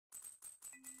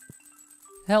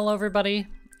Hello everybody,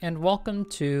 and welcome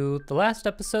to the last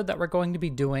episode that we're going to be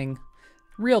doing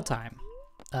real time.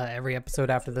 Every episode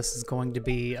after this is going to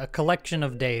be a collection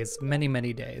of days,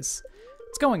 many days.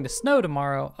 It's going to snow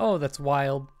tomorrow. Oh, that's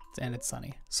wild, and it's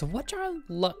sunny. So what's our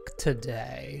luck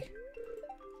today?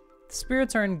 The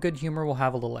spirits are in good humor, we'll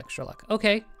have a little extra luck.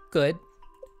 Okay, good.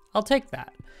 I'll take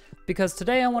that. Because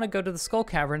today I want to go to the Skull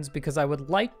Caverns because I would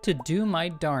like to do my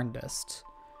darndest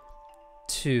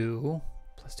to...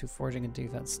 +2 foraging and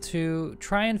defense to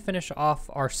try and finish off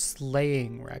our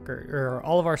slaying record, or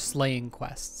all of our slaying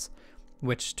quests,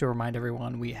 which, to remind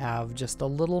everyone, we have just a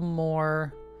little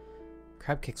more.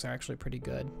 Crab cakes are actually pretty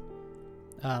good,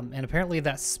 and apparently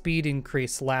that speed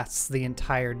increase lasts the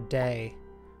entire day,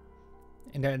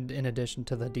 in addition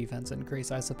to the defense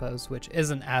increase, I suppose, which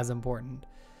isn't as important.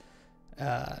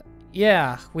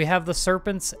 Yeah, we have the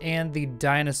serpents and the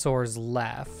dinosaurs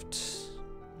left.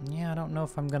 Yeah, I don't know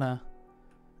if I'm gonna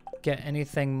get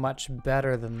anything much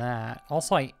better than that.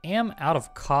 Also, I am out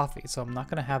of coffee, so I'm not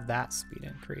gonna have that speed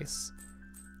increase.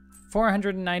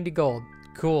 490 gold,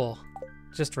 cool.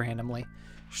 Just randomly.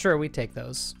 Sure, we take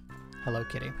those. Hello,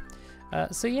 kitty.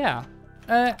 So yeah,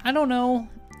 I don't know.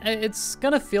 It's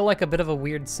gonna feel like a bit of a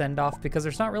weird send-off because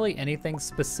there's not really anything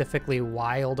specifically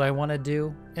wild I wanna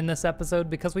do in this episode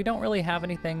because we don't really have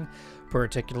anything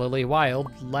particularly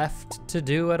wild left to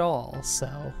do at all,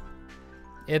 so.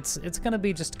 It's gonna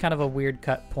be just kind of a weird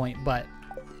cut point, but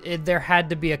there had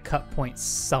to be a cut point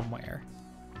somewhere,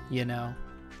 you know?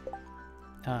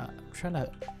 I'm trying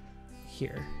to,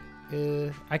 here.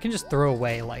 I can just throw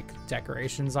away like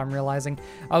decorations, I'm realizing.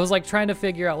 I was like trying to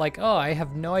figure out like, oh, I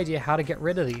have no idea how to get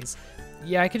rid of these.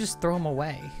 Yeah, I could just throw them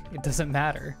away. It doesn't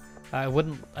matter. I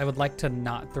would like to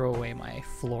not throw away my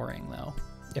flooring though,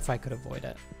 if I could avoid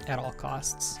it at all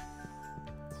costs.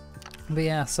 But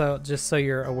yeah, so just so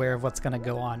you're aware of what's gonna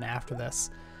go on after this,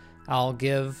 I'll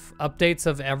give updates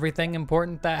of everything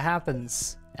important that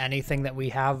happens, anything that we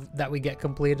have that we get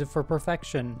completed for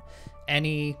perfection,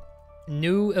 any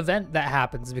new event that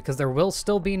happens, because there will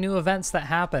still be new events that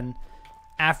happen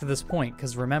after this point,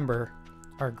 because remember,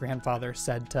 our grandfather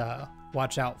said to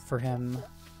watch out for him.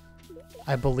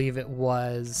 I believe it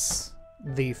was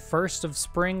the 1st of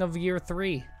spring of year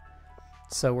 3.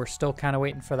 So we're still kind of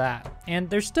waiting for that. And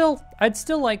there's still, I'd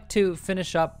still like to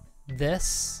finish up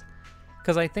this,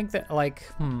 because I think that like,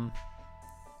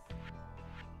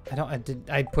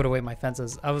 I'd put away my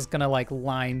fences. I was gonna like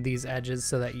line these edges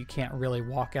so that you can't really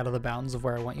walk out of the bounds of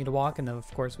where I want you to walk. And then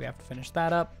of course we have to finish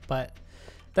that up, but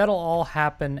that'll all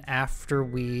happen after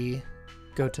we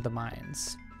go to the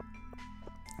mines.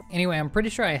 Anyway, I'm pretty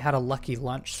sure I had a lucky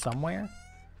lunch somewhere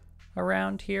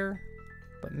around here,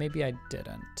 but maybe I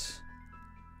didn't.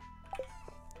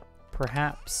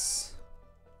 Perhaps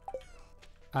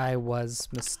I was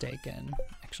mistaken.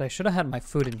 Actually, I should have had my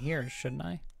food in here, shouldn't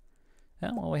I?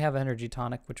 Yeah, well, we have energy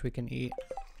tonic, which we can eat.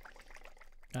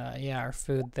 Yeah, our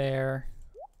food there.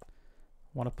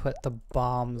 Want to put the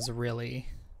bombs really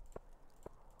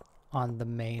on the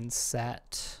main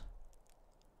set.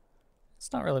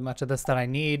 It's not really much of this that I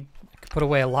need. I could put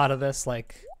away a lot of this,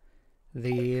 like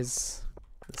these.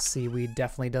 The seaweed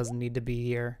definitely doesn't need to be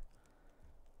here.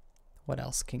 What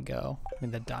else can go? I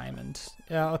mean, the diamond.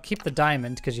 Yeah, I'll keep the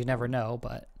diamond because you never know,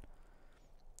 but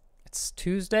it's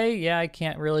Tuesday. Yeah, I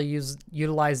can't really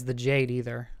utilize the jade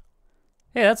either.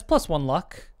 Hey, that's +1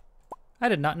 luck. I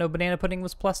did not know banana pudding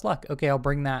was plus luck. Okay, I'll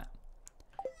bring that.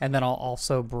 And then I'll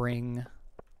also bring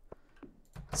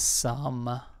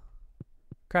some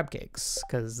crab cakes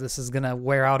because this is going to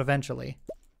wear out eventually.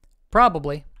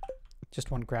 Probably. Just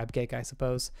 1 crab cake, I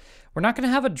suppose. We're not going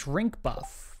to have a drink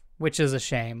buff, which is a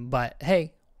shame, but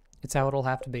hey, it's how it'll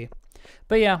have to be.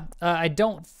 But yeah, I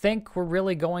don't think we're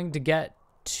really going to get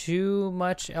too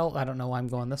much else. I don't know why I'm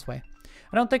going this way.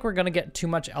 I don't think we're going to get too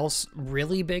much else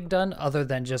really big done other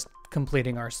than just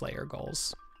completing our Slayer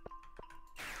goals.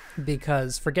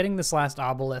 Because for getting this last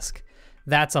obelisk,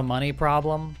 that's a money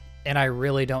problem, and I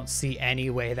really don't see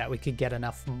any way that we could get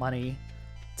enough money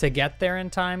to get there in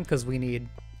time, because we need,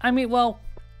 I mean, well,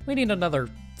 we need another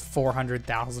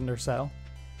 400,000 or so.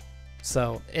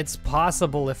 So it's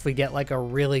possible if we get like a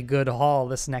really good haul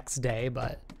this next day,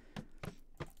 but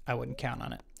I wouldn't count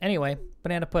on it. Anyway,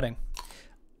 banana pudding.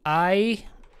 I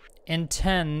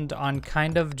intend on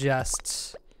kind of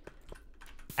just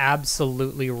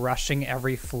absolutely rushing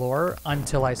every floor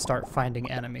until I start finding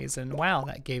enemies. And wow,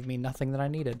 that gave me nothing that I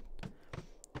needed.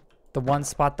 The one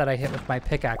spot that I hit with my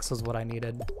pickaxe was what I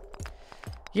needed.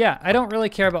 Yeah, I don't really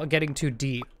care about getting too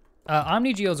deep.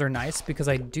 Omnigeos are nice because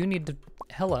I do need to...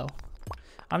 Hello.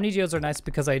 Omnigeos are nice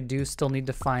because I do still need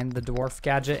to find the dwarf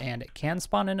gadget, and it can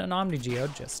spawn in an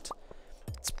Omnigeo, just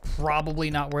it's probably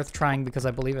not worth trying because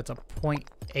I believe it's a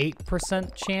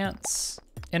 0.8% chance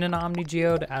in an Omni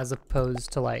Geode as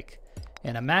opposed to like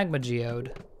in a Magma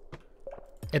Geode.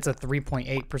 It's a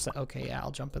 3.8%. Okay, yeah,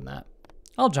 I'll jump in that.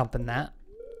 I'll jump in that.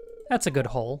 That's a good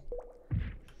hole.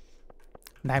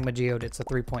 Magma Geode, it's a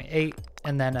 3.8.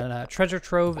 And then in a Treasure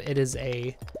Trove, it is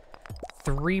a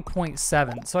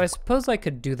 3.7. So I suppose I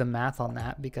could do the math on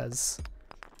that because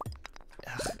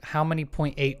how many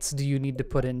 0.8s do you need to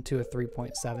put into a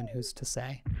 3.7? Who's to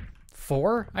say?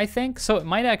 4, I think. So it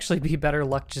might actually be better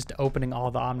luck just opening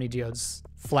all the Omni Geodes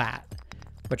flat,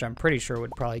 which I'm pretty sure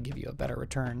would probably give you a better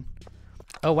return.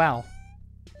 Oh, wow.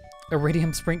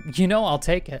 Iridium Spring. You know, I'll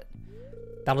take it.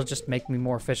 That'll just make me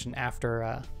more efficient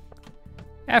after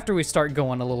we start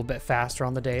going a little bit faster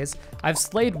on the days. I've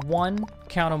slayed one,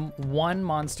 count 'em, one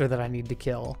monster that I need to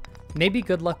kill. Maybe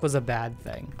good luck was a bad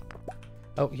thing.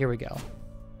 Oh, here we go.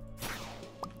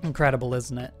 Incredible,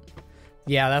 isn't it?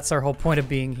 Yeah, that's our whole point of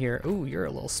being here. Ooh, you're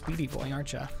a little speedy boy,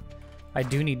 aren't you? I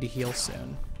do need to heal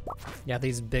soon. Yeah,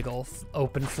 these big old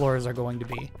open floors are going to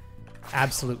be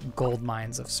absolute gold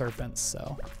mines of serpents,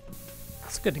 so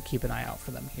it's good to keep an eye out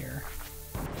for them here.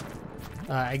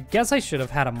 I guess I should have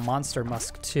had a monster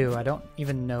musk too. I don't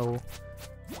even know.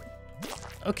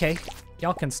 Okay,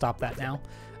 y'all can stop that now.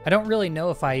 I don't really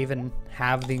know if I even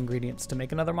have the ingredients to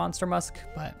make another monster musk,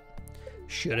 but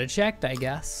should have checked, I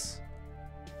guess.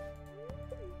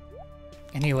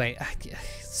 Anyway,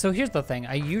 so here's the thing.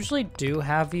 I usually do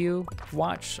have you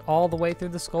watch all the way through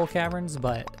the Skull Caverns,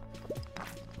 but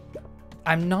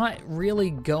I'm not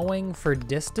really going for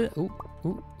distance. Ooh.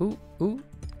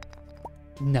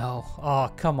 No.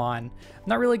 Oh, come on. I'm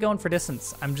not really going for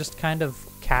distance. I'm just kind of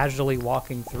casually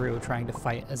walking through trying to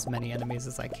fight as many enemies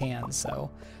as I can, so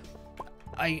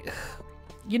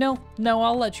you know, no,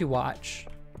 I'll let you watch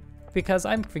because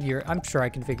I'm sure I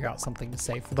can figure out something to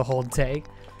say for the whole day.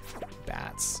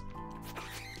 Bats.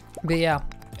 But yeah,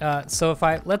 so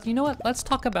you know what? Let's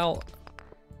talk about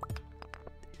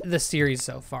the series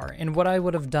so far and what I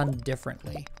would have done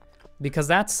differently, because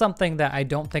that's something that I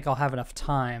don't think I'll have enough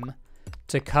time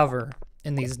to cover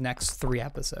in these next 3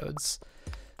 episodes.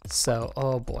 So,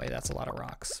 oh boy, that's a lot of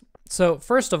rocks. So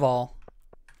first of all,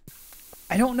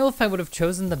 I don't know if I would have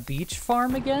chosen the beach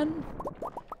farm again,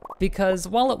 because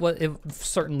while it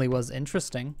certainly was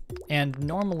interesting, and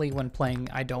normally when playing,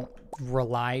 I don't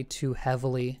rely too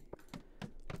heavily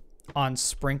on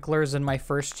sprinklers in my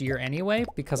first year anyway,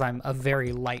 because I'm a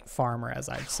very light farmer, as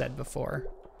I've said before.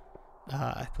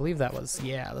 I believe that was,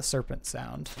 yeah, the serpent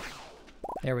sound.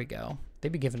 There we go. They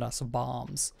be giving us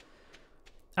bombs.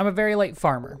 I'm a very light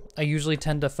farmer. I usually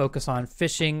tend to focus on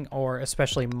fishing or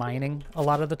especially mining a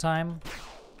lot of the time.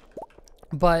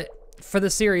 But for the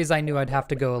series, I knew I'd have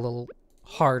to go a little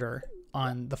harder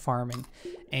on the farming.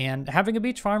 And having a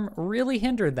beach farm really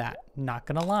hindered that, not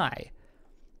gonna lie.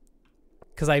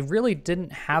 Because I really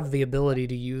didn't have the ability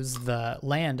to use the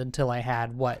land until I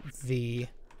had, I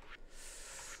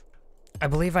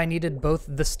believe I needed both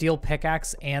the steel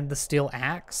pickaxe and the steel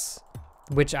axe,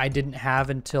 which I didn't have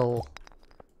until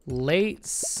late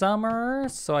summer,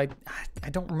 so I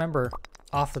don't remember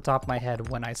off the top of my head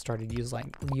when I started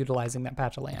utilizing that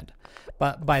patch of land.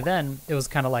 But by then, it was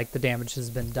kind of like the damage has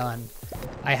been done.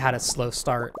 I had a slow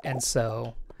start, and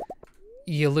so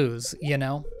you lose, you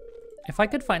know? If I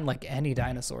could find like any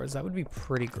dinosaurs, that would be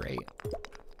pretty great.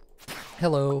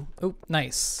 Hello. Oh,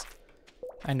 nice.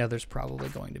 I know there's probably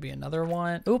going to be another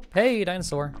one. Oop, hey,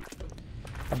 dinosaur.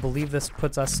 I believe this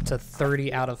puts us to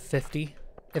 30 out of 50,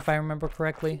 if I remember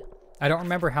correctly. I don't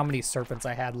remember how many serpents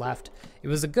I had left. It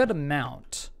was a good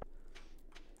amount.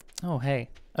 Oh, hey,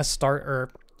 a starter.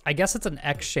 I guess it's an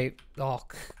X-shaped. Oh,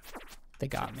 they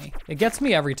got me. It gets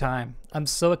me every time. I'm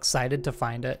so excited to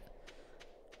find it.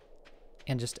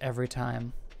 And just every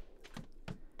time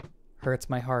hurts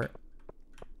my heart.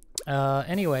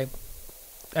 Anyway,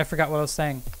 I forgot what I was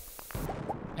saying.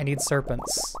 I need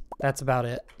serpents. That's about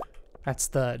it. That's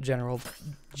the general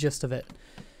gist of it.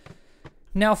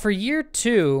 Now for year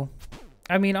 2,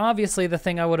 I mean, obviously the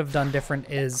thing I would have done different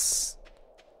is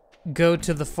go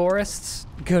to the forest,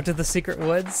 go to the secret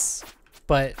woods,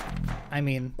 but I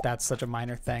mean, that's such a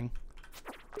minor thing.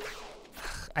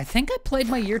 I think I played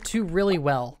my year 2 really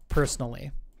well,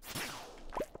 personally,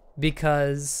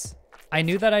 because I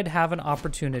knew that I'd have an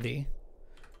opportunity.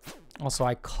 Also,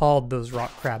 I called those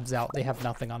rock crabs out. They have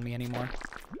nothing on me anymore.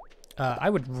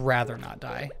 I would rather not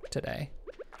die today.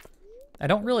 I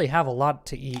don't really have a lot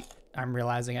to eat. I'm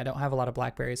realizing I don't have a lot of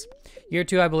blackberries. Year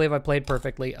 2, I believe I played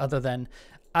perfectly, other than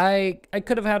I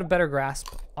could have had a better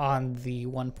grasp on the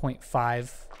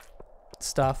 1.5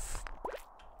 stuff,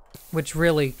 which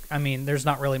really, I mean, there's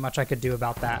not really much I could do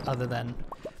about that other than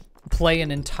play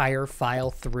an entire file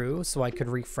through so I could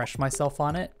refresh myself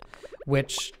on it,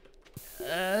 which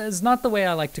is not the way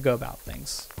I like to go about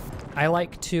things. I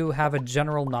like to have a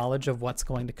general knowledge of what's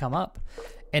going to come up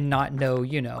and not know,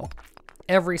 you know,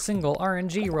 every single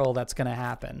RNG roll that's going to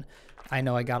happen. I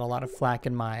know I got a lot of flack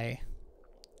in my... I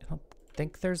don't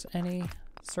think there's any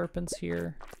serpents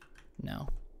here. No,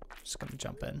 just going to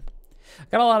jump in.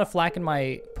 Got a lot of flack in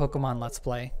my Pokemon Let's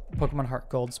Play, Pokemon Heart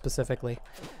Gold specifically,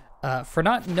 for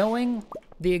not knowing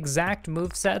the exact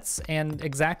movesets and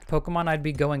exact Pokemon I'd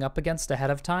be going up against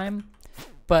ahead of time.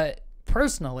 But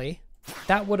personally,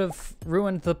 that would have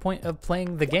ruined the point of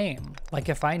playing the game. Like,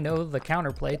 if I know the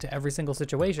counterplay to every single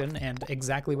situation and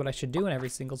exactly what I should do in every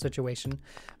single situation,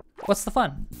 what's the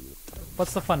fun?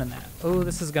 What's the fun in that? Oh,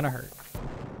 this is gonna hurt.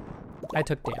 I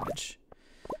took damage.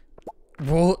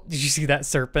 Whoa, did you see that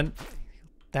serpent?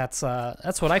 That's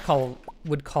what I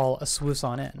would call a swoosh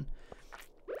on in.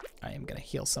 I am gonna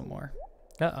heal some more.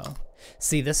 Uh-oh.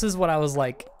 See, this is what I was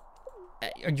like,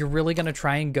 are you really gonna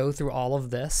try and go through all of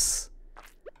this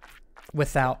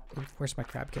without, where's my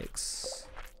crab cakes?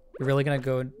 You're really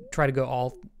gonna try to go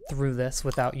all through this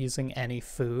without using any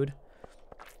food?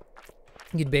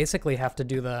 You'd basically have to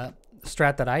do the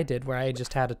strat that I did where I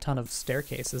just had a ton of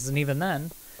staircases, and even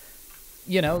then,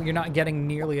 you know, you're not getting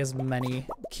nearly as many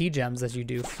key gems as you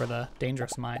do for the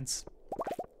dangerous mines.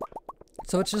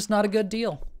 So it's just not a good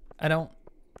deal. I don't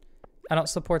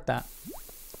support that.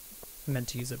 I meant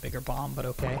to use a bigger bomb, but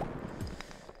okay.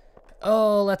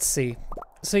 Oh, let's see.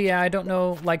 So yeah, I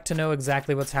don't like to know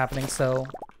exactly what's happening. So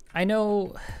I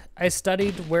know I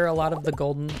studied where a lot of the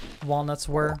golden walnuts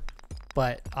were,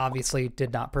 but obviously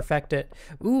did not perfect it.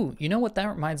 Ooh, you know what that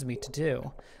reminds me to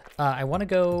do? I want to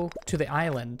go to the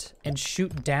island and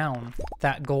shoot down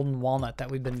that golden walnut that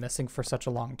we've been missing for such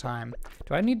a long time.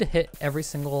 Do I need to hit every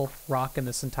single rock in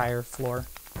this entire floor?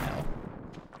 No.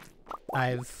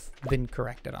 I've been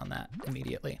corrected on that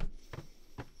immediately.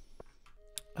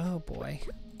 Oh boy.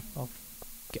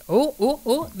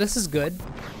 Oh, this is good.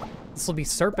 This will be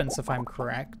serpents if I'm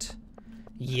correct.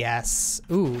 Yes.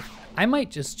 Ooh, I might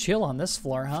just chill on this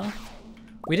floor, huh?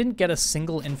 We didn't get a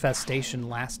single infestation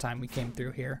last time we came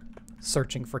through here,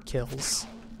 searching for kills.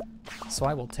 So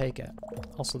I will take it.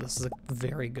 Also, this is a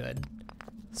very good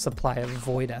supply of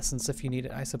void essence if you need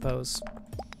it, I suppose.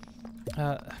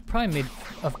 Probably made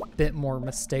a bit more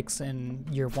mistakes in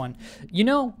year one. You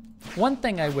know, one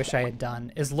thing I wish I had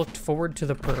done is looked forward to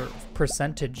the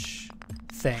percentage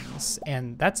things,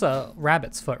 and that's a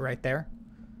rabbit's foot right there.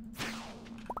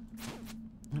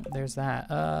 There's that.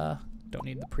 Don't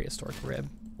need the prehistoric rib,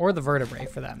 or the vertebrae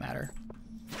for that matter.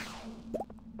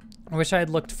 I wish I had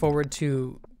looked forward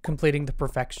to completing the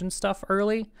perfection stuff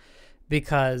early,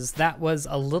 because that was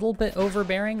a little bit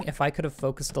overbearing. If I could have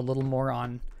focused a little more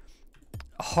on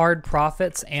hard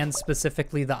profits and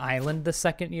specifically the island the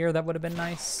second year, that would have been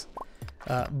nice.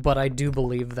 But I do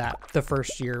believe that the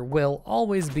first year will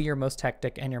always be your most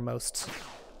hectic and your most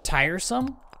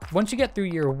tiresome. Once you get through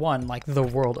year one, like, the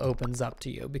world opens up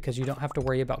to you because you don't have to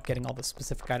worry about getting all the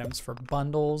specific items for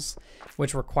bundles,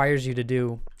 which requires you to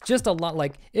do just a lot.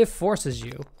 Like, it forces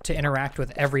you to interact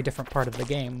with every different part of the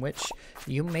game, which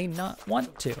you may not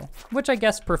want to, which I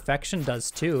guess perfection does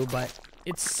too, but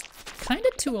it's kind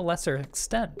of to a lesser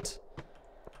extent.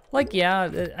 Like,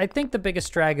 yeah, I think the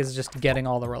biggest drag is just getting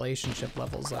all the relationship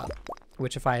levels up,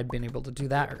 which if I had been able to do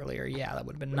that earlier, yeah, that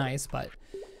would have been nice, but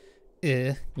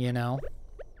you know.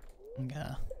 I'm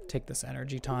gonna take this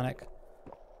energy tonic.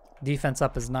 Defense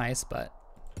up is nice, but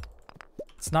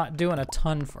it's not doing a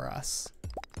ton for us.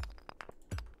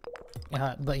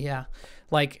 But yeah,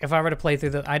 like, if I were to play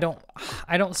through the, I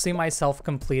don't see myself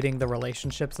completing the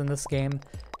relationships in this game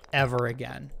ever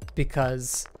again,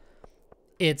 because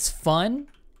it's fun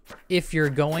if you're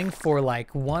going for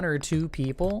like 1 or 2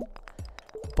 people,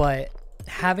 but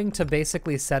having to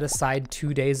basically set aside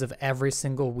 2 days of every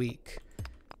single week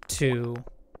to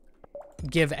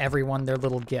give everyone their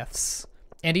little gifts.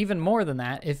 And even more than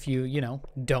that, if you know,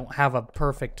 don't have a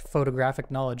perfect photographic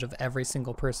knowledge of every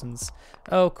single person's...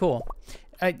 Oh, cool.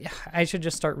 I should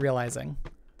just start realizing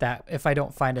that if I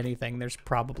don't find anything, there's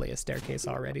probably a staircase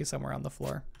already somewhere on the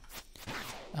floor.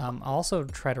 I'll also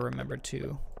try to remember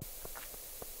to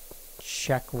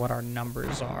check what our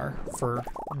numbers are for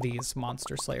these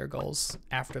Monster Slayer goals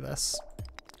after this.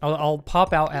 I'll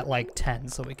pop out at like 10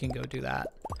 so we can go do that.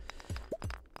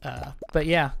 But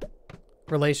yeah,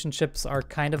 relationships are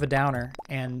kind of a downer,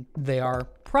 and they are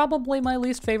probably my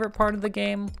least favorite part of the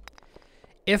game.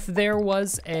 If there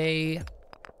was a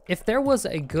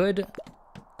good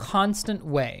constant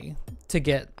way to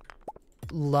get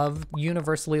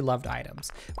universally loved items,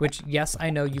 which, yes, I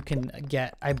know you can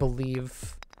get, I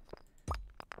believe,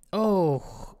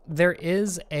 Oh, there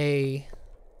is a...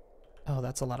 Oh,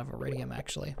 that's a lot of iridium,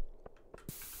 actually.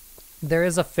 There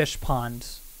is a fish pond,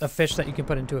 a fish that you can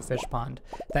put into a fish pond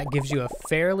that gives you a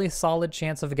fairly solid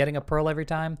chance of getting a pearl every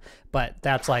time, but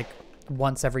that's like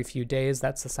once every few days.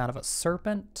 That's the sound of a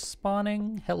serpent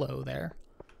spawning. Hello there.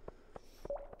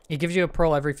 It gives you a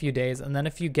pearl every few days, and then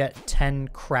if you get 10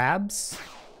 crabs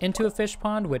into a fish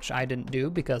pond, which I didn't do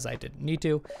because I didn't need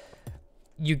to,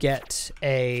 you get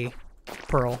a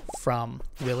pearl from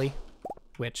Willy,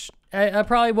 which I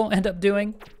probably won't end up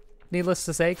doing, needless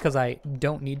to say, because I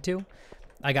don't need to.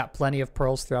 I got plenty of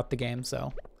pearls throughout the game,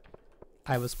 so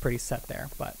I was pretty set there.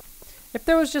 But if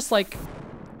there was just like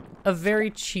a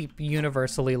very cheap,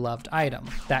 universally loved item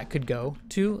that could go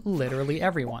to literally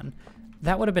everyone,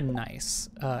 that would have been nice.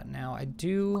 Now I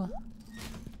do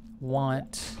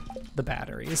want the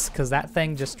batteries, because that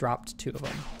thing just dropped 2 of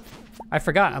them. I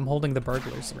forgot I'm holding the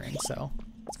burglar's ring, so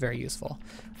it's very useful.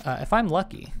 If I'm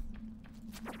lucky,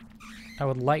 I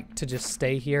would like to just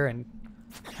stay here and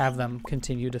have them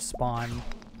continue to spawn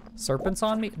serpents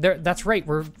on me. That's right,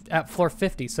 we're at floor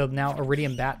 50, so now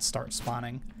iridium bats start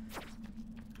spawning.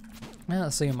 Yeah,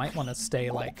 so you might want to stay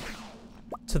like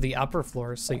to the upper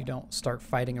floors so you don't start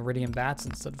fighting iridium bats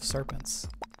instead of serpents.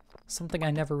 Something I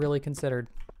never really considered.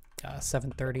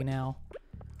 7:30 now.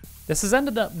 This has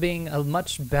ended up being a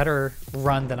much better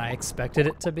run than I expected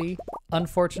it to be,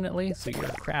 unfortunately. So you're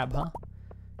a crab, huh?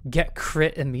 Get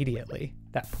crit immediately.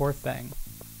 That poor thing.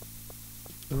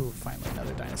 Ooh, finally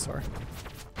another dinosaur.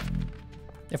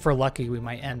 If we're lucky, we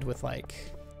might end with like,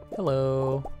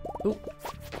 hello. Ooh,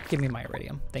 give me my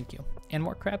iridium, thank you. And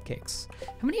more crab cakes.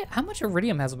 How much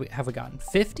iridium have we gotten?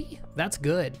 50? That's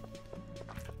good.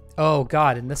 Oh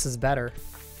God, and this is better.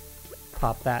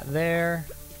 Pop that there,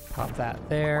 pop that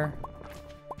there,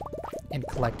 and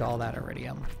collect all that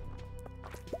iridium.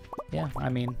 Yeah, I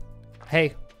mean,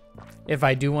 hey, if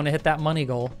I do want to hit that money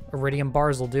goal, iridium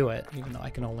bars will do it, even though I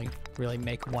can only really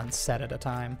make 1 set at a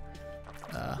time.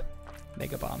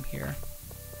 Mega bomb here.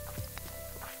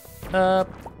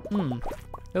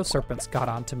 Those serpents got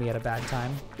onto me at a bad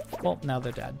time. Well, now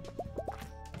they're dead.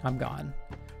 I'm gone.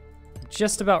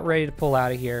 Just about ready to pull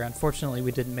out of here. Unfortunately,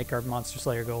 we didn't make our Monster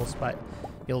Slayer goals, but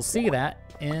you'll see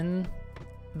that in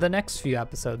the next few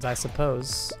episodes, I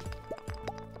suppose.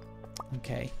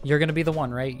 Okay, you're gonna be the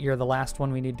one, right? You're the last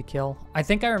one we need to kill. I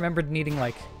think I remembered needing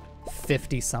like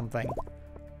 50 something.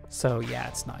 So yeah,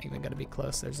 it's not even gonna be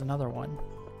close. There's another one.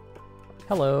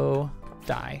 Hello,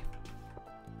 die.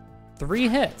 3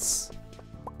 hits.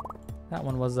 That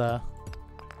one was a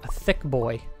thick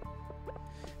boy.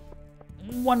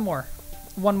 One more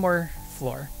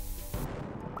floor.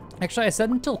 Actually, I said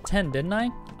until 10, didn't I?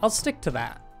 I'll stick to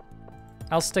that.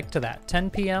 10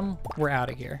 p.m., we're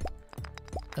out of here.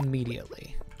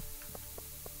 Immediately.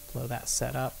 Blow that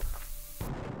set up.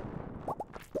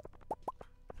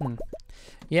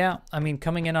 Yeah, I mean,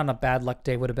 coming in on a bad luck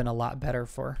day would have been a lot better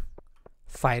for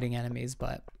fighting enemies,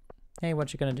 but hey,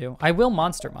 what you gonna do? I will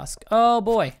Monster Musk. Oh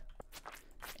boy.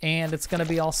 And it's gonna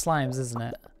be all slimes, isn't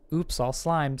it? Oops, all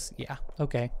slimes. Yeah,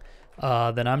 okay.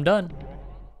 Then I'm done.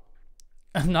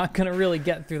 I'm not gonna really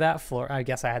get through that floor. I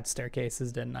guess I had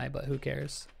staircases, didn't I? But who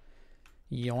cares?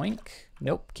 Yoink.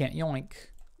 Nope, can't yoink.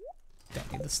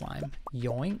 Don't need the slime.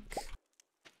 Yoink.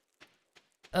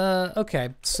 Okay,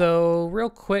 so real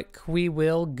quick, we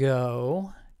will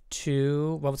go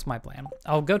to, what was my plan?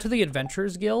 I'll go to the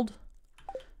Adventurers Guild.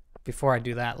 Before I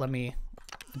do that, let me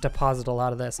deposit a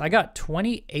lot of this. I got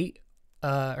 28,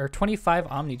 or 25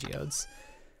 Omni Geodes.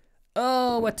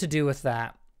 Oh, what to do with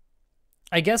that?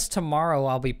 I guess tomorrow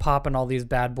I'll be popping all these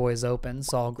bad boys open,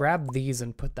 so I'll grab these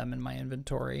and put them in my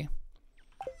inventory.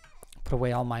 Put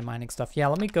away all my mining stuff. Yeah,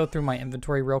 let me go through my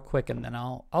inventory real quick, and then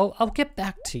I'll get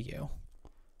back to you.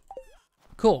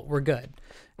 Cool, we're good.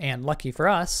 And lucky for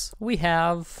us, we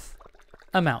have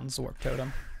a Mountains Warp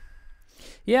Totem.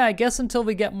 Yeah, I guess until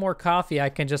we get more coffee, I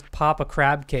can just pop a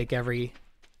crab cake every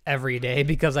day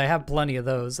because I have plenty of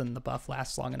those and the buff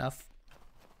lasts long enough.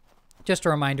 Just a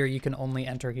reminder, you can only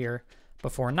enter here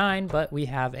before 9, but we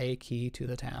have a key to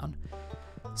the town.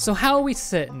 So how are we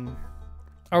sitting?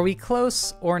 Are we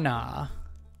close or nah?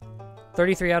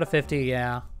 33 out of 50,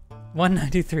 yeah.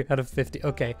 193 out of 50,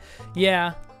 okay.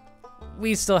 Yeah,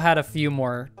 we still had a few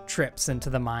more trips into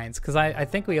the mines because I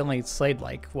think we only slayed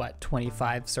like, what,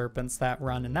 25 serpents that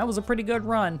run, and that was a pretty good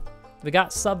run. We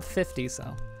got sub 50,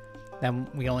 so. Then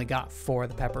we only got 4 of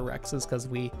the Pepper Rexes because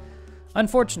we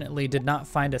unfortunately did not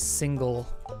find a single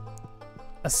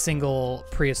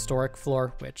prehistoric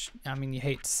floor, which, I mean, you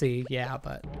hate to see, yeah,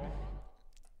 but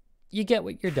you get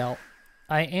what you're dealt.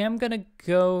 I am gonna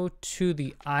go to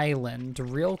the island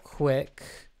real quick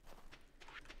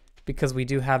because we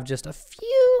do have just a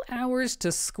few hours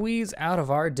to squeeze out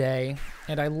of our day,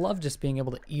 and I love just being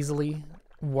able to easily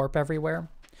warp everywhere.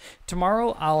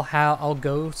 Tomorrow I'll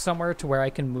go somewhere to where I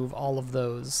can move all of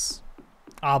those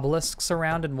obelisks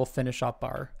around, and we'll finish up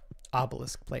our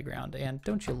obelisk playground. And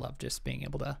don't you love just being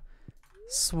able to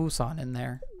swoosh on in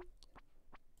there?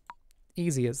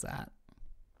 Easy as that.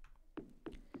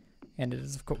 And it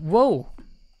is, of course,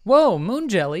 whoa, moon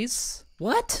jellies.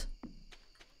 What?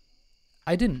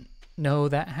 I didn't know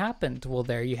that happened. Well,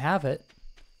 there you have it.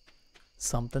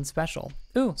 Something special.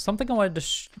 Ooh, something I wanted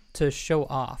to show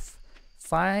off.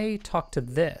 If I talk to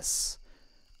this,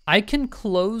 I can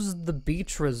close the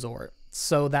beach resort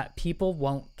so that people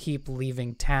won't keep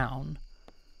leaving town.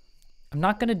 I'm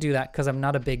not going to do that because I'm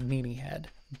not a big meanie head,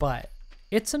 but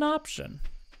it's an option.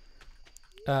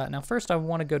 Now, first I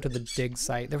want to go to the dig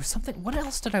site. There was something, what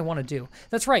else did I want to do?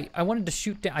 That's right, I wanted to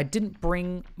shoot down, I didn't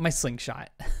bring my slingshot.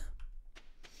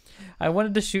 I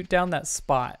wanted to shoot down that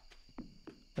spot.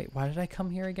 Wait, why did I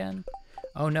come here again?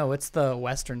 Oh no, it's the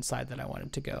western side that I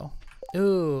wanted to go.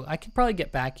 Ooh, I can probably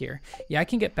get back here. Yeah, I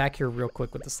can get back here real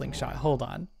quick with the slingshot. Hold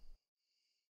on.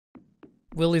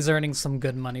 Willie's earning some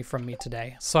good money from me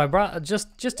today. So I brought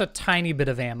just a tiny bit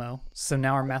of ammo. So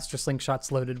now our master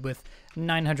slingshot's loaded with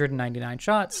 999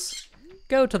 shots.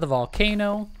 Go to the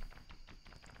volcano.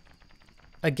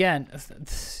 Again,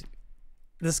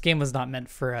 this game was not meant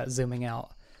for zooming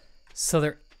out. So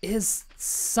there is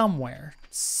somewhere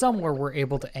we're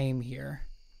able to aim here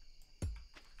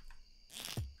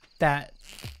that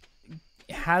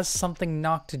has something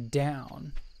knocked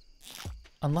down.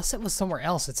 Unless it was somewhere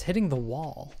else, it's hitting the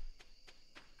wall.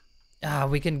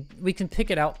 We can pick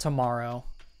it out tomorrow,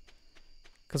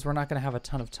 because we're not gonna have a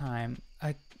ton of time.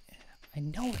 I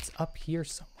know it's up here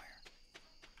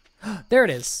somewhere. There it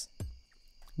is.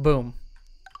 Boom.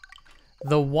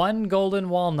 The one golden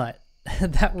walnut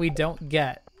that we don't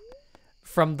get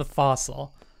from the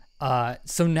fossil.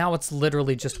 So now it's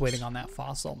literally just waiting on that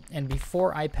fossil. And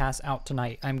before I pass out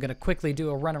tonight, I'm gonna quickly do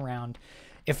a run around.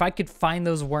 If I could find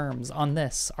those worms on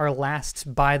this, our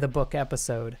last By the Book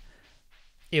episode,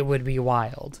 it would be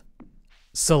wild.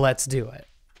 So let's do it.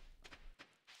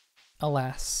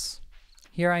 Alas,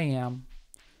 here I am,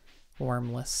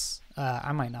 wormless.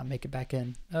 I might not make it back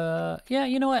in. Yeah,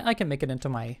 you know what? I can make it into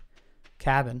my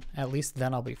cabin. At least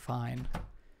then I'll be fine.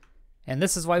 And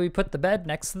this is why we put the bed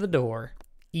next to the door.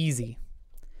 Easy.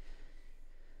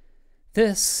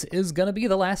 This is gonna be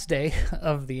the last day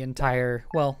of the entire,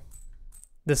 well,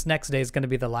 this next day is going to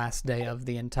be the last day of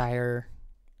the entire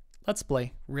Let's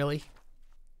Play, really.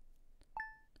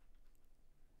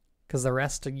 Because the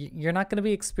rest, you're not going to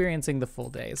be experiencing the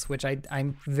full days, which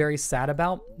I'm very sad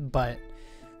about, but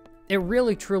it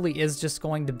really truly is just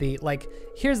going to be, like,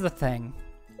 here's the thing.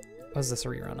 What was this a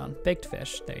rerun on? Baked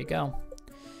fish, there you go.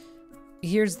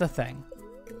 Here's the thing.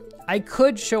 I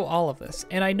could show all of this,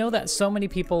 and I know that so many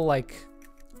people, like,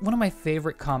 one of my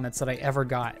favorite comments that I ever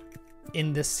got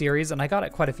in this series, and I got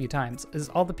it quite a few times, is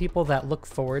all the people that look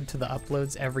forward to the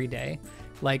uploads every day.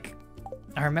 Like,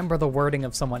 I remember the wording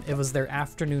of someone, it was their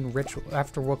afternoon ritual,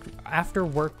 after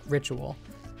work ritual,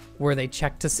 where they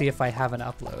check to see if I have an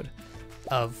upload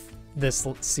of this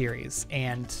series.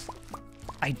 And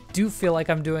I do feel like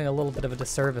I'm doing a little bit of a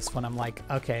disservice when I'm like,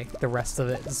 okay, the rest of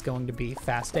it is going to be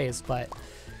fast days, but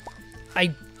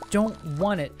I don't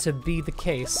want it to be the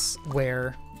case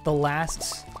where the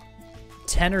last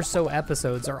 10 or so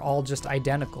episodes are all just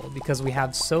identical, because we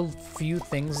have so few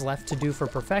things left to do for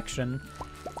perfection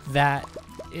that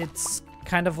it's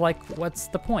kind of like, what's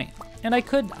the point? And I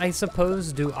could, I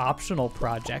suppose, do optional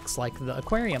projects like the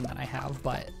aquarium that I have,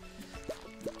 but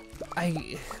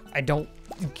I don't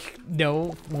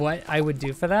know what I would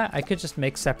do for that. I could just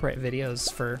make separate videos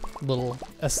for little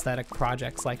aesthetic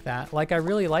projects like that. Like, I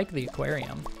really like the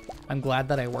aquarium. I'm glad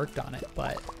that I worked on it,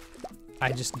 but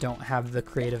I just don't have the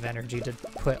creative energy to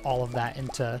put all of that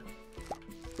into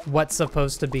what's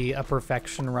supposed to be a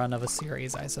perfection run of a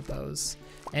series, I suppose.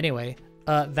 Anyway,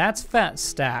 that's fat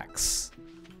stacks.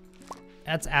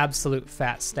 That's absolute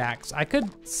fat stacks. I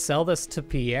could sell this to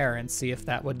Pierre and see if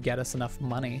that would get us enough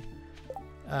money.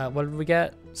 What did we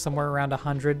get? Somewhere around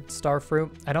 100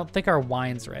 starfruit. I don't think our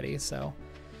wine's ready, so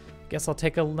guess I'll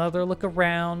take another look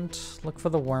around, look for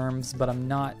the worms, but I'm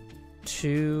not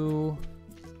too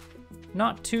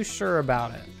sure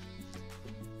about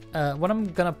it. What I'm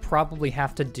gonna probably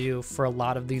have to do for a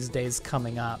lot of these days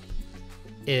coming up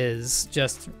is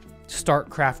just start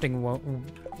crafting.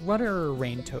 What are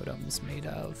rain totems made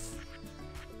of?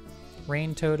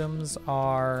 Rain totems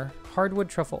are hardwood,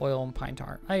 truffle oil, and pine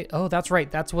tar. Oh, that's right.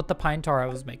 That's what the pine tar I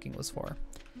was making was for.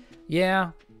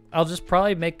 Yeah, I'll just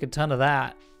probably make a ton of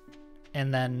that.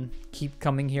 and then keep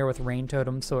coming here with rain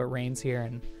totems so it rains here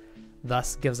and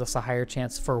thus gives us a higher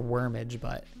chance for wormage,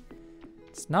 but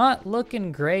it's not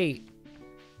looking great.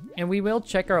 And we will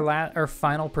check our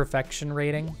final perfection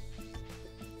rating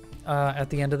at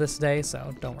the end of this day,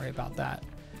 so don't worry about that.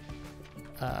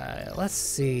 Let's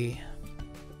see.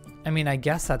 I mean, I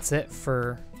guess that's it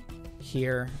for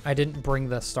here. I didn't bring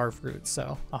the star fruit,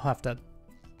 so I'll have to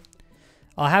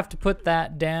put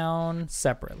that down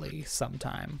separately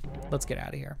sometime. Let's get out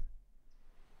of here.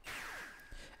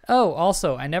 Oh,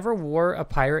 also, I never wore a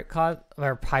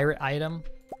pirate item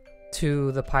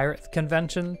to the pirate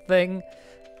convention thing.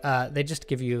 They just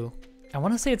give you, I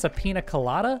want to say it's a pina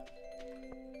colada,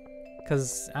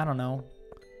 because I don't know.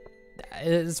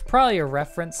 It's probably a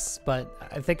reference, but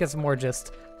I think it's more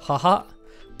just, haha,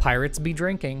 pirates be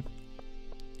drinking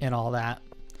and all that.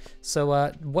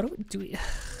 So what do we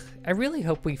I really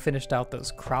hope we finished out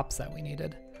those crops that we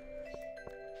needed.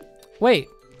 Wait,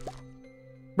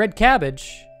 red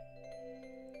cabbage?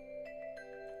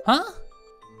 Huh?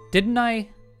 Didn't I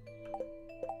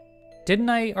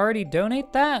already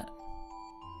donate that?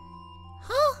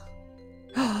 Huh?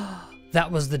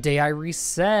 That was the day I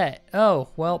reset. Oh,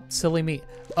 well, silly me.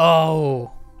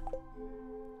 Oh.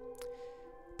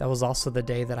 That was also the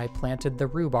day that I planted the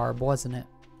rhubarb, wasn't it?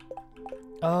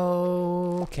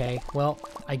 Okay, well,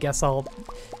 I guess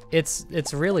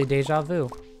it's really deja vu.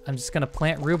 I'm just gonna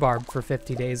plant rhubarb for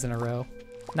 50 days in a row.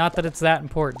 Not that it's that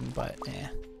important, but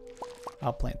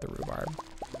I'll plant the rhubarb.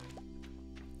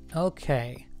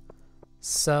 Okay,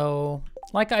 so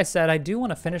like I said, I do want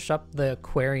to finish up the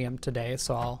aquarium today,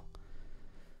 so I'll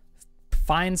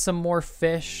find some more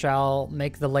fish. I'll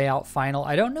make the layout final.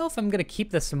 I don't know if I'm gonna keep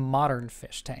this modern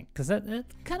fish tank because it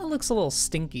kind of looks a little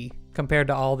stinky compared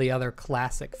to all the other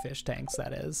classic fish tanks,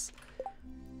 that is.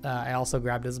 I also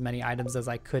grabbed as many items as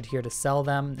I could here to sell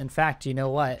them. In fact, you know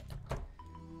what?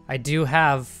 I do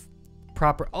have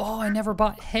proper, oh, I never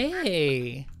bought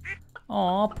hay.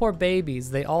 Aw, poor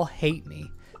babies. They all hate me.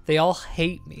 They all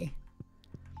hate me.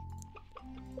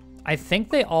 I think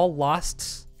they all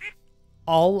lost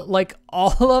all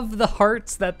of the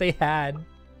hearts that they had.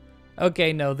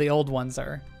 Okay, no, the old ones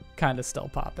are kind of still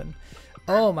popping.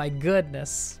 Oh my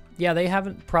goodness. Yeah, they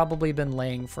haven't probably been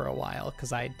laying for a while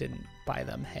because I didn't buy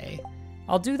them hay.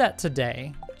 I'll do that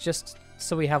today, just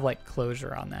so we have like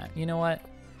closure on that. You know what?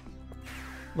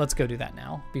 Let's go do that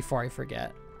now before I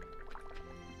forget.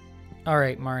 All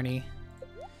right, Marnie.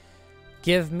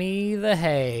 Give me the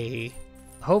hay.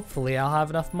 Hopefully I'll have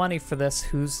enough money for this.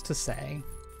 Who's to say?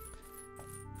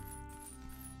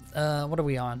 What are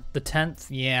we on? The 10th?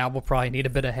 Yeah, we'll probably need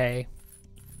a bit of hay.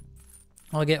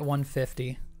 I'll get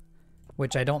 150,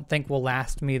 which I don't think will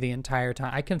last me the entire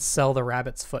time. I can sell the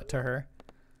rabbit's foot to her.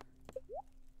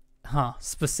 Huh,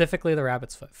 specifically the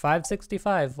rabbit's foot.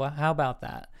 565, well, how about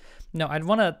that? No, I'm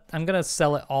gonna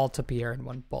sell it all to Pierre in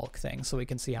one bulk thing so we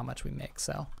can see how much we make,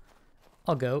 so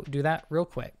I'll go do that real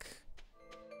quick.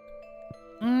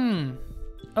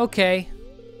 Okay.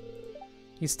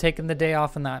 He's taking the day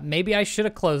off on that. Maybe I should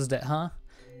have closed it, huh?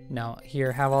 No,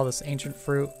 here, have all this ancient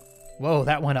fruit. Whoa,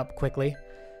 that went up quickly.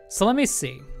 So let me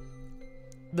see.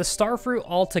 The star fruit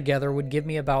altogether would give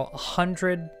me about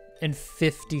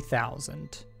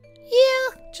 150,000. Yeah,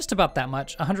 just about that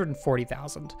much,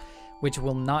 140,000, which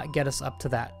will not get us up to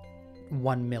that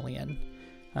 1 million,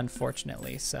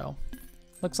 unfortunately. So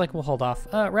looks like we'll hold off.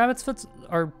 Rabbit's foots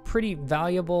are pretty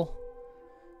valuable.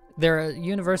 They're a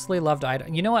universally loved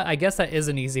item. You know what? I guess that is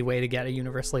an easy way to get a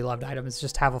universally loved item, is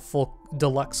just have a full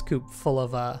deluxe coop full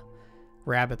of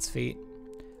rabbit's feet.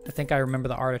 I think I remember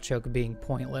the artichoke being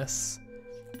pointless.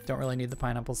 Don't really need the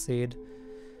pineapple seed.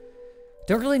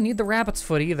 Don't really need the rabbit's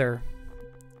foot either.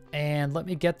 And let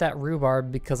me get that rhubarb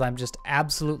because I'm just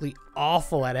absolutely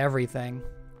awful at everything.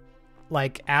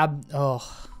 Like,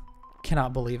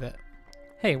 cannot believe it.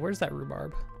 Hey, where's that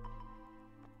rhubarb?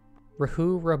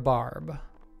 Rhubarb.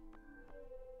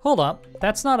 Hold up,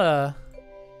 that's not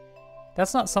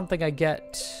something I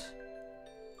get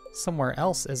somewhere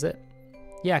else, is it?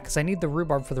 Yeah, because I need the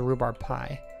rhubarb for the rhubarb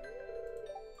pie.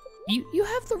 You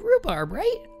have the rhubarb,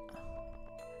 right?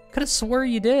 Could have swore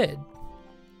you did.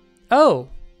 Oh,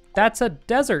 that's a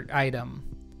desert item.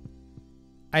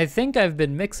 I think I've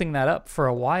been mixing that up for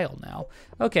a while now.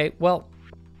 Okay, well,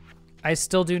 I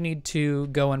still do need to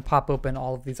go and pop open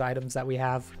all of these items that we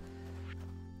have.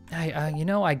 You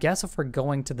know, I guess if we're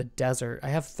going to the desert, I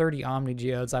have 30 Omni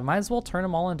Geodes. I might as well turn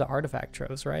them all into artifact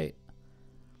troves, right?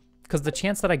 Because the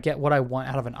chance that I get what I want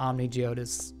out of an Omni Geode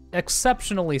is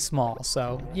exceptionally small.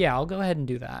 So yeah, I'll go ahead and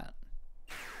do that.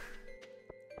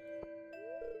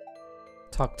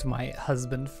 Talk to my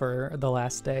husband for the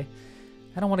last day.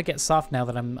 I don't want to get soft now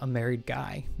that I'm a married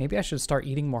guy. Maybe I should start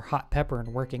eating more hot pepper and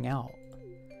working out.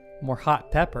 More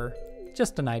hot pepper?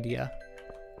 Just an idea.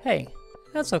 Hey,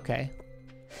 that's okay.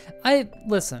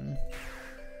 Listen.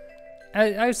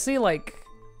 I see, like,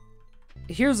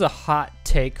 here's a hot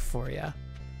take for you.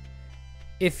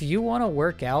 If you want to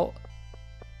work out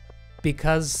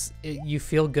because you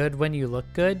feel good when you look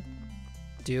good,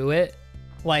 do it.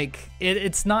 Like,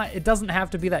 it doesn't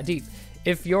have to be that deep.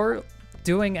 If you're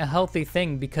doing a healthy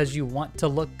thing because you want to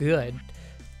look good,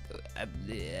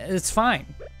 it's fine,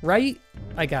 right?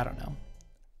 Like, I don't know.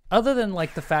 Other than,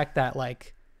 like, the fact that,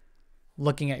 like,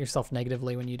 looking at yourself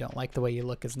negatively when you don't like the way you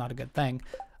look is not a good thing.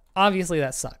 Obviously,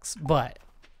 that sucks. But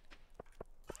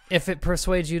if it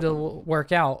persuades you to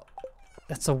work out,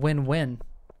 that's a win-win.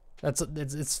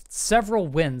 It's several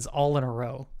wins all in a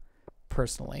row,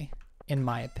 personally, in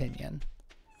my opinion.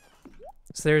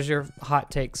 So there's your hot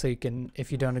take, so you can,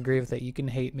 if you don't agree with it, you can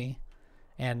hate me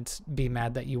and be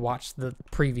mad that you watched the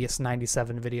previous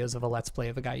 97 videos of a Let's Play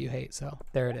of a guy you hate. So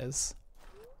there it is.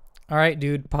 All right,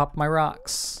 dude, pop my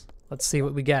rocks. Let's see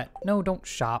what we get. No, don't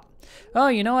shop. Oh,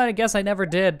 you know what? I guess I never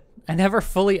did. I never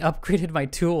fully upgraded my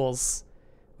tools,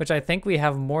 which I think we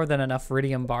have more than enough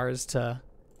iridium bars to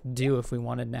do if we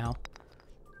wanted now.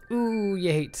 Ooh,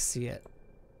 you hate to see it.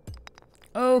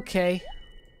 Okay.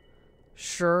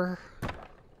 Sure.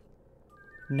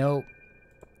 Nope.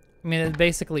 I mean, it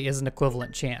basically is an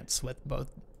equivalent chance with both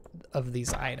of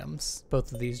these items,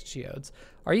 both of these geodes.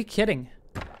 Are you kidding?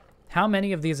 How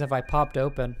many of these have I popped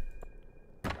open?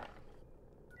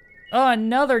 Oh,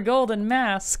 another golden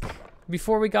mask!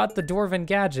 Before we got the Dwarven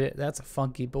gadget. That's a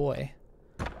funky boy.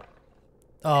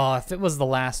 Oh, if it was the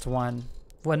last one,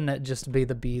 wouldn't it just be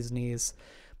the bee's knees?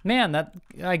 Man,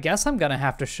 I guess I'm gonna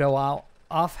have to show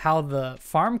off how the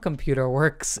farm computer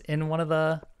works in one of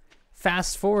the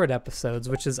fast forward episodes,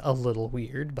 which is a little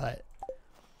weird, but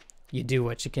you do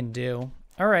what you can do.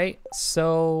 All right,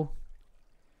 so,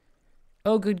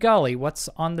 oh good golly, what's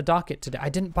on the docket today? I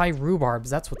didn't buy rhubarbs,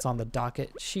 that's what's on the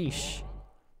docket. Sheesh.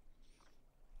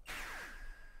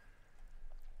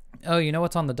 Oh, you know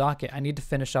what's on the docket? I need to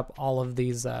finish up all of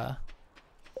these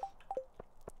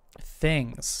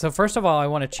things. So first of all, I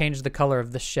want to change the color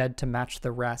of the shed to match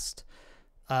the rest.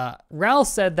 Ral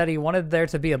said that he wanted there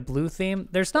to be a blue theme.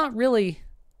 There's not really,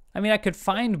 I mean, I could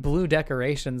find blue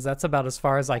decorations. That's about as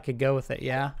far as I could go with it,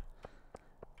 yeah?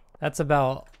 That's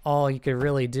about all you could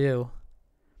really do.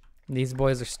 These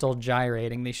boys are still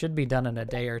gyrating. They should be done in a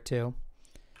day or two.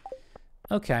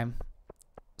 Okay.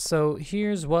 So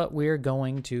here's what we're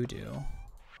going to do.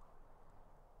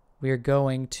 We're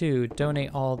going to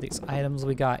donate all these items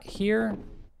we got here.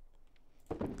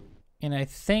 And I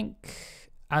think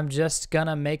I'm just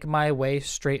gonna make my way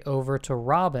straight over to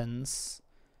Robin's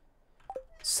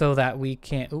so that we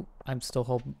can, oh, I'm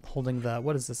still holding the,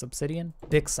 what is this, obsidian?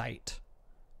 Bixite.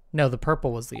 No, the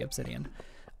purple was the obsidian.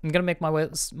 I'm gonna make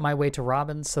my way to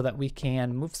Robin's so that we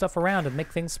can move stuff around and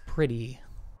make things pretty.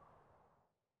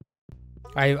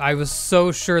 I was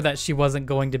so sure that she wasn't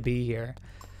going to be here.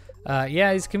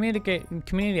 Yeah, these community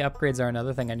upgrades are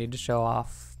another thing I need to show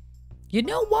off. You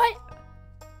know what?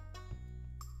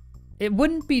 It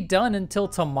wouldn't be done until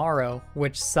tomorrow,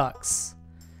 which sucks.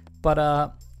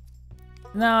 But,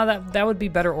 no, that would be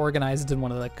better organized in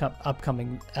one of the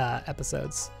upcoming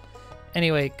episodes.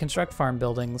 Anyway, construct farm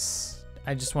buildings.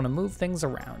 I just want to move things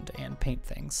around and paint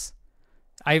things.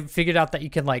 I figured out that you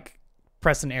can, like,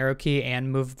 press an arrow key and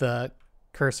move the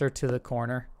cursor to the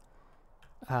corner.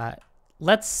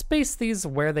 Let's space these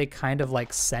where they kind of,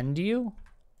 like, send you.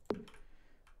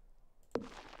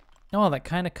 Oh, that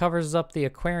kind of covers up the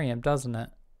aquarium, doesn't it?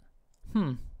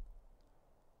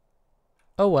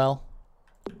 Oh, well.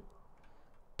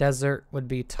 Desert would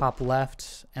be top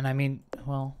left. And I mean,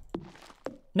 well...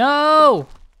 No!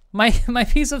 My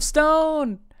piece of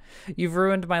stone! You've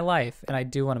ruined my life. And I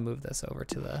do want to move this over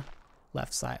to the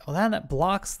left side. Well, that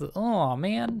blocks the... Oh,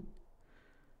 man.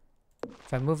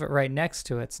 If I move it right next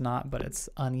to it, it's not, but it's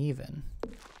uneven.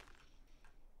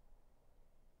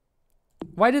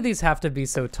 Why do these have to be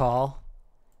so tall?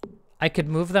 I could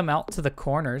move them out to the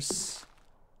corners.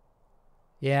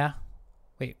 Yeah.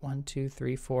 Wait, 1, 2,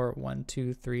 3, 4, 1,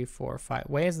 2, 3, 4, 5.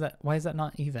 Why is that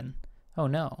not even? Oh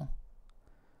no.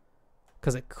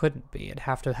 Because it couldn't be. It'd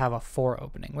have to have a 4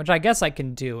 opening, which I guess I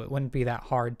can do. It wouldn't be that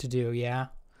hard to do, yeah?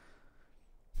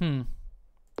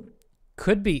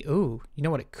 Could be, ooh, you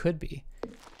know what it could be?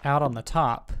 Out on the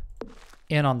top,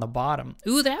 in on the bottom.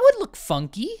 Ooh, that would look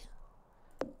funky.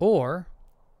 Or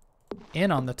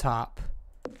in on the top,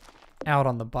 out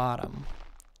on the bottom.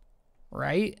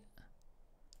 Right?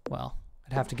 Well,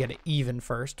 I'd have to get it even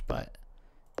first, but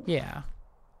yeah.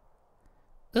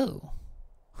 Ooh,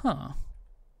 Huh.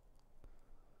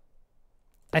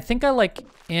 I think I like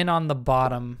in on the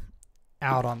bottom,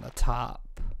 out on the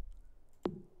top.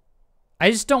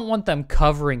 I just don't want them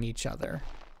covering each other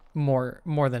more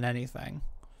than anything.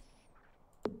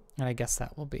 And I guess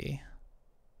that will be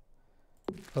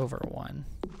over 1.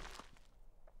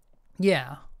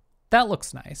 Yeah, that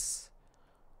looks nice.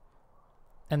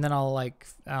 And then I'll like,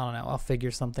 I don't know, I'll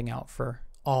figure something out for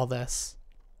all this.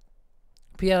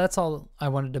 But yeah, that's all I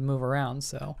wanted to move around,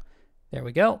 so there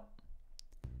we go.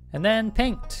 And then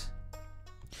paint.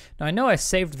 Now I know I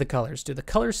saved the colors. Do the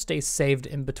colors stay saved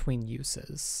in between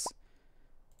uses?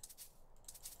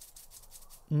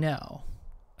 No.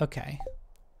 Okay.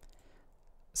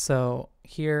 So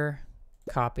here,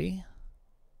 copy,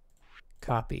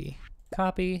 copy,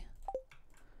 copy,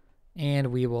 and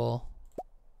we will,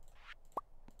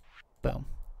 boom.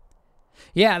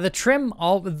 Yeah, the trim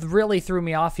all really threw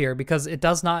me off here because it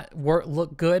does not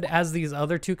look good as these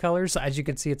other 2 colors. As you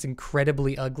can see, it's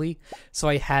incredibly ugly. So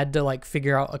I had to like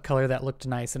figure out a color that looked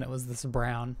nice, and it was this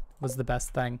brown was the best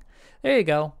thing. There you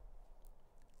go.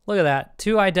 Look at that.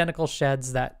 2 identical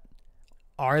sheds that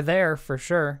are there for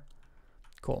sure.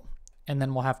 Cool. And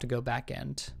then we'll have to go back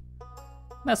and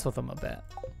mess with them a bit.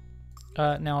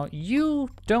 Now, you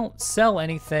don't sell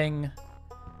anything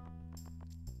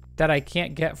that I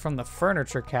can't get from the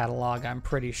furniture catalog, I'm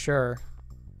pretty sure.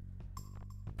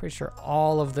 Pretty sure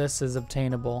all of this is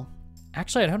obtainable.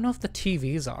 Actually, I don't know if the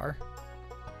TVs are.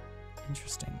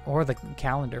 Interesting. Or the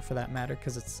calendar for that matter,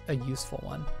 because it's a useful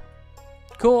one.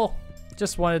 Cool.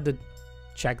 Just wanted to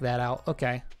check that out.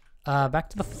 Okay. Back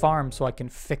to the farm so I can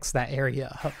fix that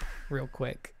area up real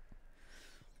quick.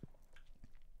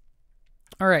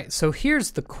 All right, so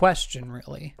here's the question,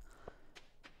 really.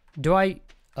 Do I...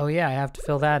 Oh, yeah, I have to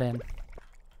fill that in.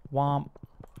 Womp.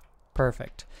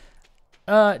 Perfect.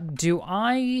 Do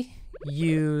I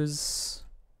use...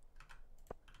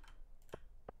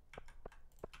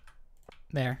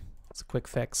 There. It's a quick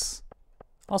fix.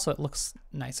 Also, it looks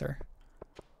nicer.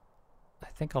 I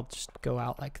think I'll just go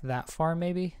out like that far,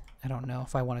 maybe. I don't know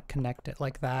if I want to connect it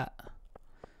like that.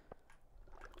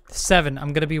 7.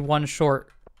 I'm going to be 1 short.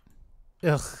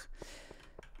 Ugh.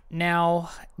 Now,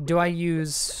 do I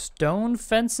use stone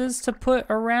fences to put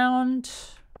around?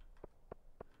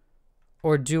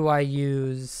 Or do I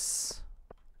use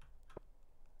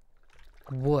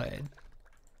wood?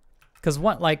 Because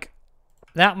what, like,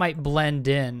 that might blend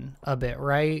in a bit,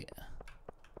 right?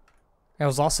 I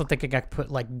was also thinking I could put,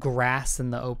 like, grass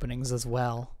in the openings as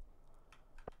well.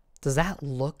 Does that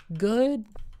look good?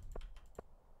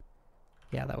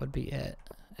 Yeah, that would be it.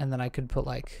 And then I could put,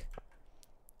 like...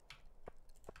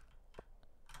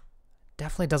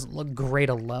 Definitely doesn't look great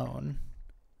alone.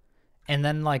 And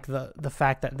then, like, the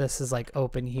fact that this is, like,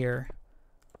 open here.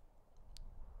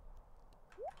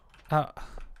 If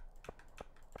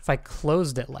I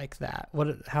closed it like that,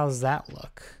 how does that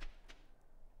look?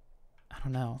 I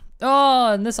don't know.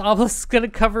 Oh, and this obelisk is gonna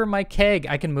cover my keg.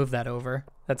 I can move that over.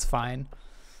 That's fine.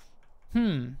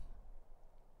 I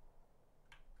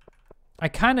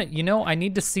kind of, you know, I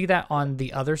need to see that on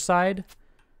the other side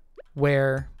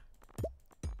where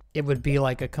it would be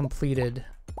like a completed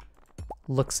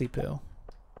look-see-poo.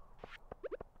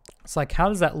 It's like, how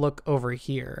does that look over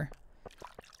here?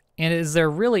 And is there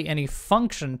really any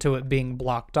function to it being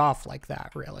blocked off like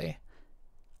that, really?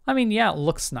 I mean, yeah, it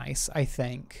looks nice, I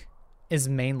think, is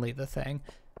mainly the thing.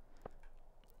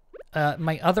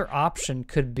 My other option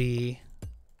could be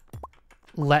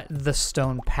let the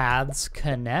stone paths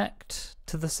connect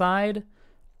to the side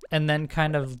and then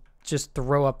kind of just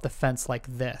throw up the fence like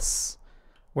this,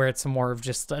 where it's more of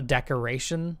just a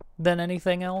decoration than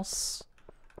anything else.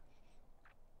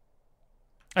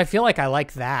 I feel like I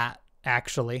like that,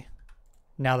 actually,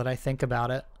 now that I think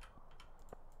about it.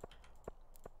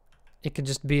 It could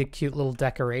just be a cute little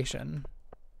decoration.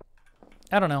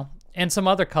 I don't know. And some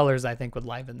other colors I think would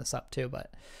liven this up too,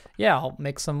 but yeah, I'll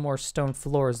make some more stone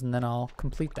floors and then I'll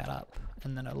complete that up.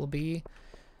 And then it'll be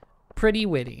pretty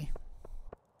witty.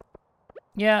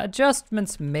 Yeah,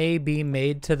 adjustments may be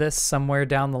made to this somewhere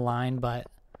down the line, but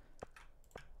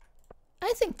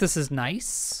I think this is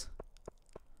nice.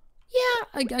 Yeah,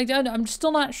 I'm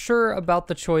still not sure about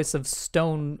the choice of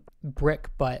stone brick,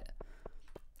 but...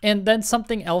 And then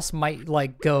something else might,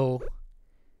 like, go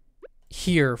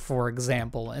here, for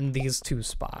example, in these 2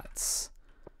 spots.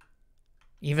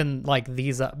 Even, like,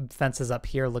 these fences up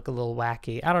here look a little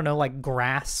wacky. I don't know, like,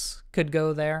 grass could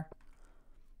go there.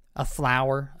 A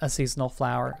flower, a seasonal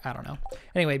flower, I don't know.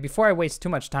 Anyway, before I waste too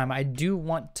much time, I do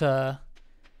want to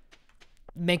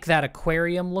make that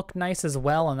aquarium look nice as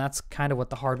well, and that's kind of what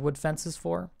the hardwood fence is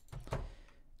for.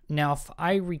 Now, if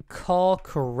I recall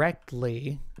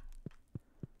correctly,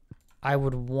 I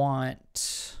would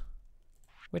want,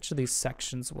 which of these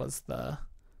sections was the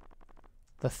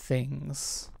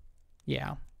things?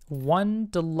 Yeah, 1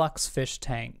 deluxe fish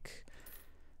tank.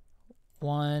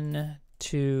 1,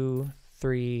 2,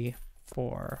 3,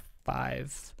 4,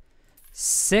 5,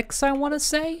 6, I want to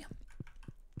say,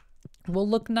 will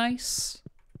look nice.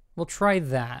 We'll try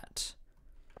that.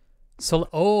 So,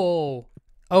 oh,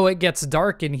 it gets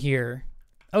dark in here.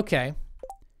 Okay.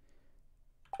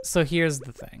 So here's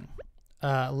the thing.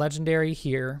 Legendary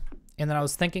here. And then I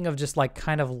was thinking of just like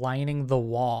kind of lining the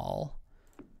wall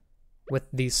with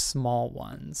these small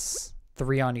ones.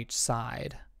 3 on each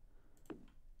side.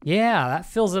 Yeah, that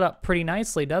fills it up pretty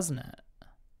nicely, doesn't it?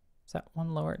 Is that one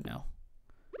lower? No.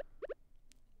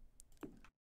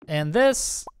 And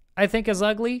this, I think, is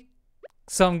ugly.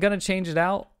 So I'm going to change it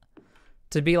out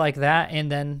to be like that.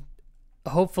 And then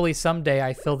hopefully someday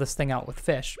I fill this thing out with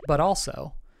fish. But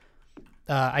also,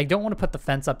 I don't want to put the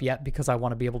fence up yet because I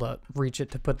want to be able to reach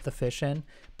it to put the fish in.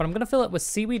 But I'm going to fill it with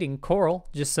seaweed and coral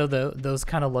just so those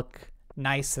kind of look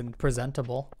nice and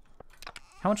presentable.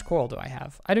 How much coral do I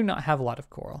have? I do not have a lot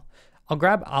of coral. I'll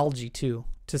grab algae too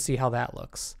to see how that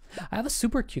looks. I have a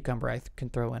super cucumber I can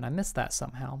throw in. I missed that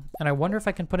somehow. And I wonder if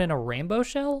I can put in a rainbow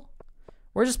shell?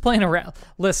 We're just playing around.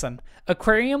 Listen,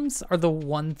 aquariums are the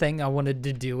one thing I wanted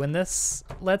to do in this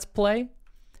Let's Play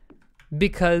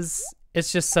because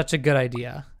it's just such a good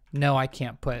idea. No, I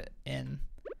can't put in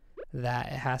that.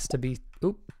 It has to be,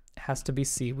 it has to be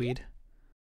seaweed.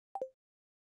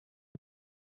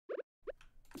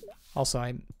 Also,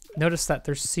 I noticed that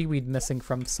there's seaweed missing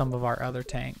from some of our other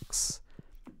tanks.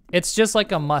 It's just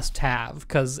like a must-have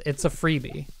because it's a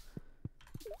freebie.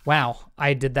 Wow,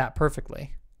 I did that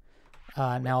perfectly.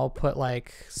 Now I'll put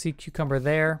like sea cucumber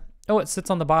there. Oh, it sits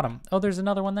on the bottom. Oh, there's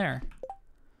another one there.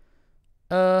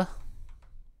 Does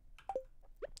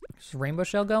rainbow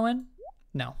shell go in?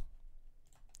 No.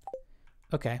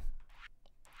 Okay.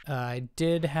 I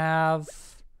did have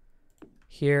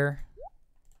here.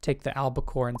 Take the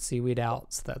albacore and seaweed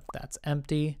out so that that's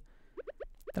empty.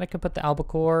 Then I can put the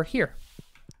albacore here.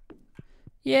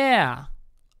 Yeah.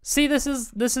 See, this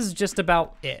is just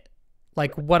about it.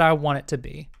 Like what I want it to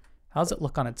be. How does it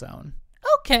look on its own?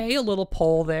 Okay, a little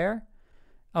pole there.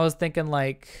 I was thinking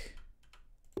like,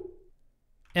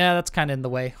 yeah, that's kind of in the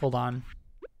way. Hold on.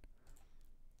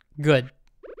 Good.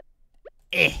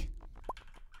 I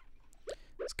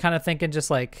was kind of thinking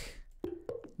just like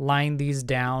line these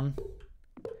down.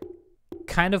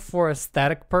 Kind of for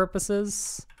aesthetic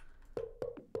purposes.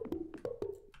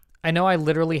 I know I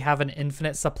literally have an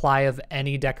infinite supply of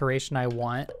any decoration I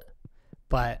want,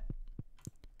 but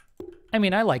I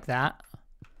mean, I like that.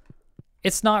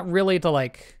 It's not really to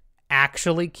like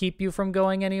actually keep you from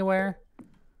going anywhere,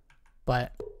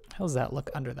 but how does that look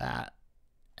under that?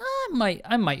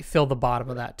 I might fill the bottom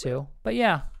of that too, but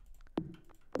yeah.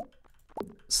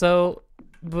 So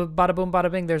bada boom, bada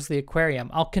bing, there's the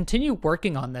aquarium. I'll continue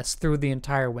working on this through the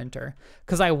entire winter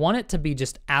because I want it to be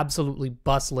just absolutely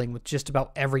bustling with just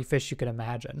about every fish you can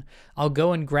imagine. I'll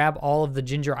go and grab all of the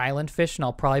Ginger Island fish and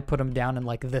I'll probably put them down in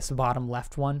like this bottom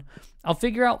left one. I'll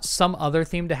figure out some other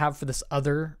theme to have for this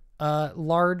other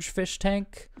large fish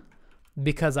tank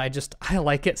because I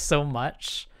like it so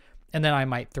much. And then I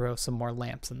might throw some more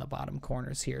lamps in the bottom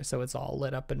corners here so it's all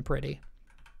lit up and pretty.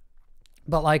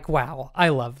 But like, wow, I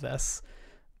love this.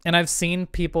 And I've seen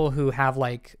people who have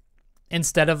like,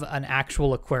 instead of an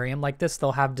actual aquarium like this,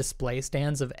 they'll have display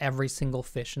stands of every single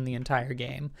fish in the entire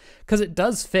game. Because it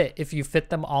does fit. If you fit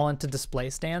them all into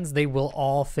display stands, they will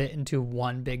all fit into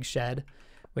one big shed,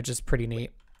 which is pretty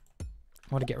neat. I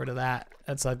want to get rid of that.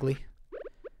 That's ugly.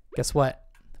 Guess what?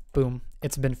 Boom.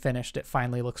 It's been finished. It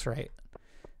finally looks right.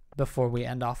 Before we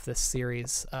end off this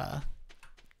series,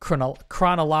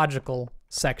 chronological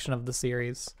section of the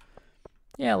series.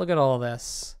 Yeah, look at all of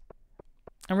this.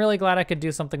 I'm really glad I could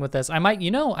do something with this. I might,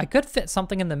 I could fit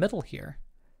something in the middle here.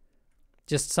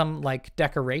 Just some like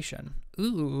decoration.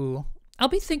 Ooh, I'll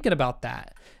be thinking about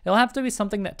that. It'll have to be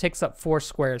something that takes up 4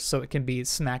 squares so it can be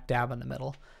smack dab in the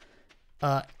middle.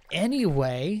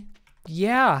 Anyway,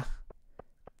 yeah,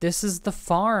 this is the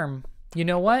farm. You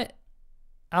know what?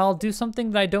 I'll do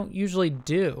something that I don't usually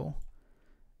do.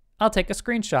 I'll take a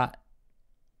screenshot.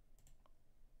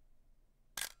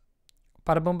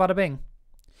 Bada boom, bada bing.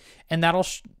 And that'll,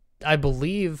 I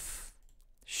believe,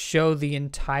 show the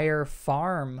entire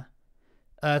farm.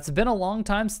 It's been a long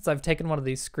time since I've taken one of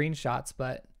these screenshots,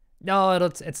 but no,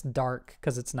 it's dark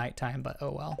because it's nighttime, but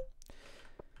oh well.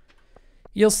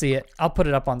 You'll see it. I'll put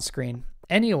it up on screen.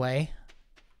 Anyway,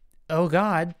 oh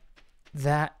God,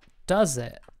 that does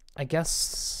it. I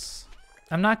guess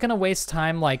I'm not going to waste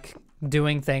time like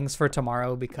doing things for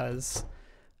tomorrow because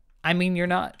I mean, you're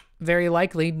not very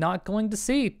likely not going to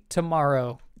see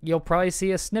tomorrow. You'll probably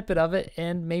see a snippet of it,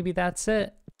 and maybe that's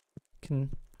it. Can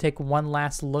take one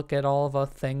last look at all of the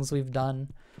things we've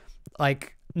done.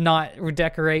 Like, not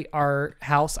redecorate our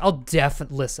house. I'll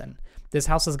definitely listen. This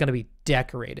house is going to be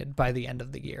decorated by the end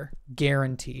of the year.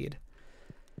 Guaranteed.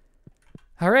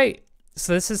 All right.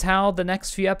 So this is how the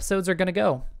next few episodes are going to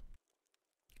go.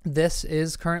 This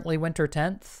is currently winter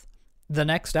 10th. The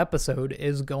next episode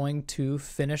is going to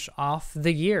finish off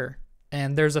the year.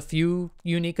 And there's a few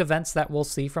unique events that we'll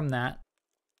see from that.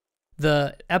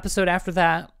 The episode after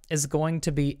that is going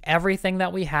to be everything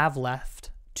that we have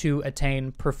left to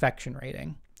attain perfection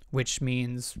rating, which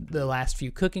means the last few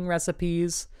cooking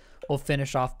recipes. We'll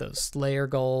finish off those Slayer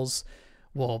goals.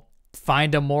 We'll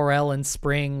find a morel in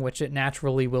spring, which it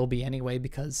naturally will be anyway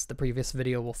because the previous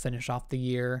video will finish off the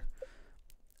year.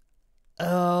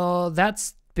 Oh,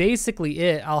 that's basically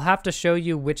it. I'll have to show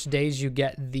you which days you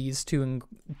get these two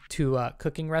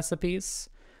cooking recipes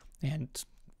and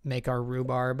make our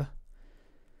rhubarb.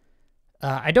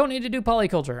 I don't need to do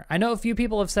polyculture. I know a few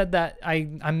people have said that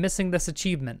I'm missing this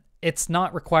achievement. It's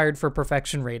not required for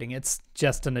perfection rating. It's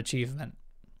just an achievement.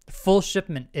 Full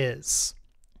shipment is.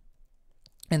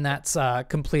 And that's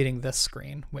completing this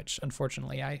screen, which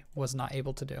unfortunately I was not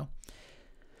able to do.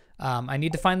 I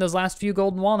need to find those last few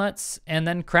golden walnuts and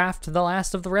then craft the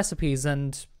last of the recipes,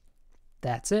 and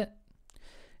that's it.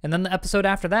 And then the episode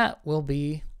after that will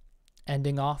be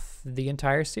ending off the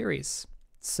entire series.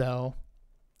 So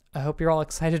I hope you're all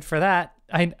excited for that.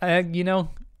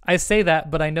 I say that,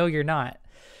 but I know you're not.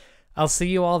 I'll see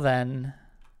you all then,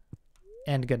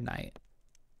 and good night.